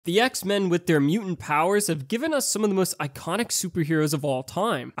The X-Men with their mutant powers have given us some of the most iconic superheroes of all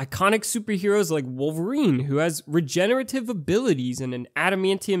time. Iconic superheroes like Wolverine, who has regenerative abilities and an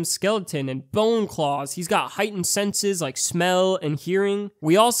adamantium skeleton and bone claws. He's got heightened senses like smell and hearing.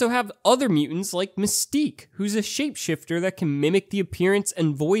 We also have other mutants like Mystique, who's a shapeshifter that can mimic the appearance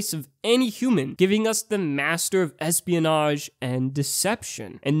and voice of any human, giving us the master of espionage and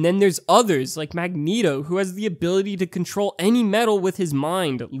deception. And then there's others like Magneto, who has the ability to control any metal with his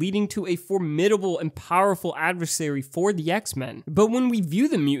mind, leading to a formidable and powerful adversary for the X-Men. But when we view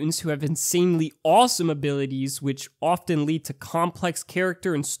the mutants who have insanely awesome abilities, which often lead to complex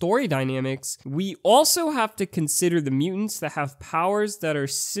character and story dynamics, we also have to consider the mutants that have powers that are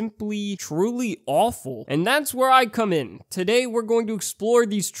simply truly awful. And that's where I come in. Today we're going to explore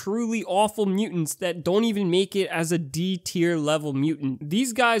these truly awful mutants that don't even make it as a D tier level mutant.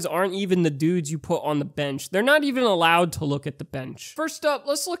 These guys aren't even the dudes you put on the bench. They're not even allowed to look at the bench. First up,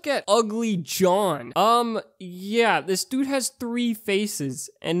 let's look at Ugly John. Yeah, this dude has 3 faces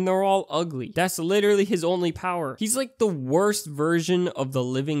and they're all ugly. That's literally his only power. He's like the worst version of the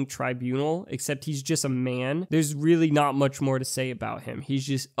Living Tribunal, except he's just a man. There's really not much more to say about him. He's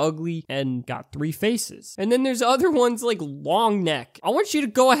just ugly and got 3 faces. And then there's other ones like Long Neck. I want you to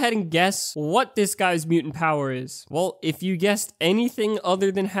go ahead and guess what this guy's mutant power is. Well, if you guessed anything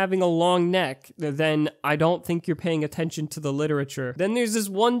other than having a long neck, then I don't think you're paying attention to the literature. Then there's this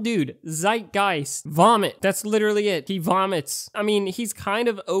one dude, Zeitgeist. Vomit. That's literally it. He vomits. I mean, he's kind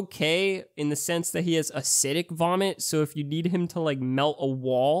of okay in the sense that he has acidic vomit, so if you need him to like melt a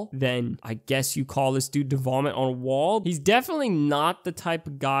wall, then I guess you call this dude to vomit on a wall. He's definitely not the type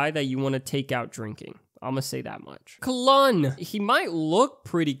of guy that you want to take out drinking. I'm gonna say that much. Kalun. He might look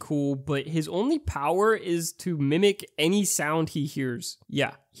pretty cool, but his only power is to mimic any sound he hears.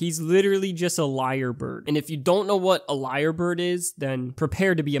 Yeah, he's literally just a lyre bird. And if you don't know what a lyre bird is, then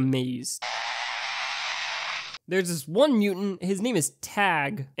prepare to be amazed. There's this one mutant, his name is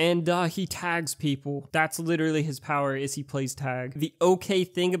Tag, and he tags people. That's literally his power, is he plays tag. The okay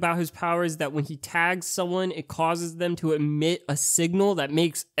thing about his power is that when he tags someone, it causes them to emit a signal that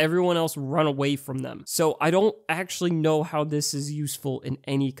makes everyone else run away from them. So I don't actually know how this is useful in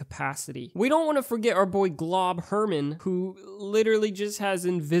any capacity. We don't want to forget our boy Glob Herman, who literally just has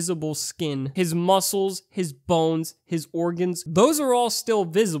invisible skin. His muscles, his bones, his organs, those are all still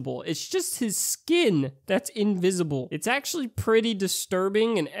visible. It's just his skin that's invisible. It's actually pretty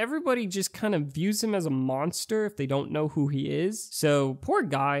disturbing, and everybody just kind of views him as a monster if they don't know who he is. So, poor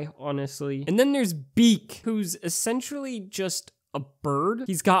guy, honestly. And then there's Beak, who's essentially just a bird.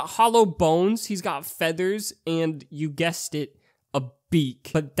 He's got hollow bones, he's got feathers, and you guessed it, a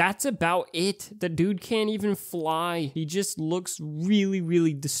beak. But that's about it. The dude can't even fly. He just looks really,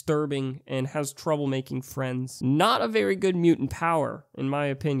 really disturbing and has trouble making friends. Not a very good mutant power, in my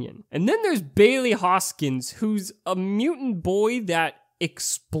opinion. And then there's Bailey Hoskins, who's a mutant boy that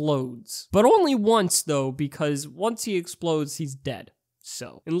explodes. But only once, though, because once he explodes, he's dead.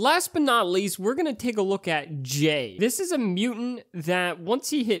 So, and last but not least, we're gonna take a look at Jay. This is a mutant that once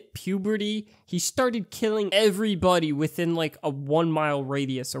he hit puberty, he started killing everybody within like a 1-mile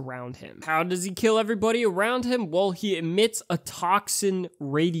radius around him. How does he kill everybody around him? Well, he emits a toxin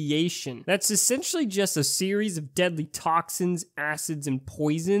radiation. That's essentially just a series of deadly toxins, acids, and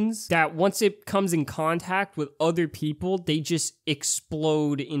poisons that once it comes in contact with other people, they just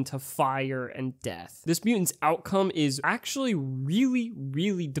explode into fire and death. This mutant's outcome is actually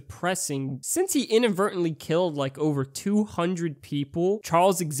really depressing. Since he inadvertently killed like over 200 people,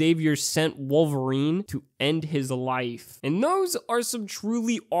 Charles Xavier sent Wolverine to end his life. And those are some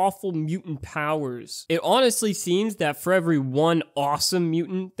truly awful mutant powers. It honestly seems that for every one awesome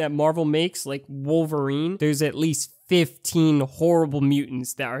mutant that Marvel makes, like Wolverine, there's at least 15 horrible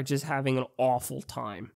mutants that are just having an awful time.